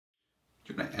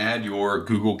You're going to add your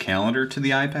Google Calendar to the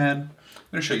iPad. I'm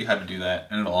going to show you how to do that,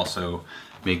 and it'll also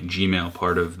make Gmail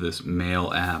part of this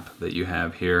Mail app that you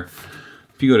have here.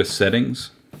 If you go to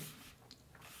Settings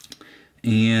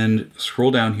and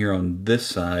scroll down here on this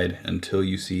side until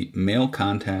you see Mail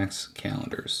Contacts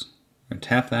Calendars. We're going to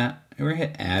tap that and we're going to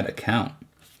hit Add Account.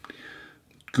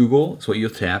 Google is what you'll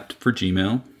tap for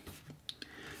Gmail,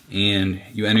 and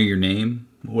you enter your name,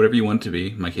 whatever you want it to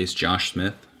be. In my case, Josh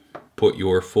Smith. Put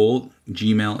your full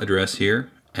Gmail address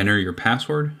here, enter your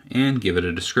password, and give it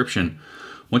a description.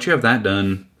 Once you have that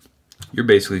done, you're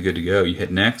basically good to go. You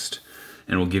hit Next,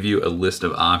 and it will give you a list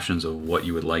of options of what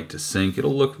you would like to sync.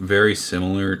 It'll look very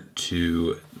similar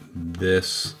to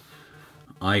this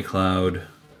iCloud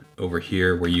over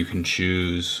here, where you can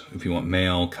choose if you want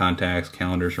mail, contacts,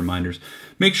 calendars, reminders.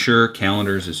 Make sure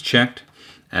calendars is checked,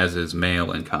 as is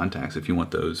mail and contacts if you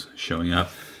want those showing up.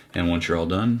 And once you're all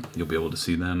done, you'll be able to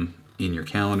see them in your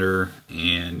calendar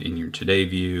and in your today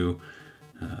view.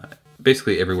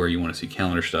 Basically everywhere you want to see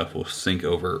calendar stuff will sync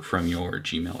over from your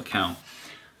Gmail account.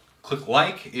 Click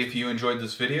like if you enjoyed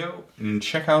this video, and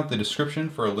check out the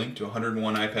description for a link to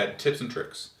 101 iPad tips and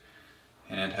tricks.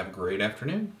 And have a great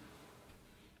afternoon.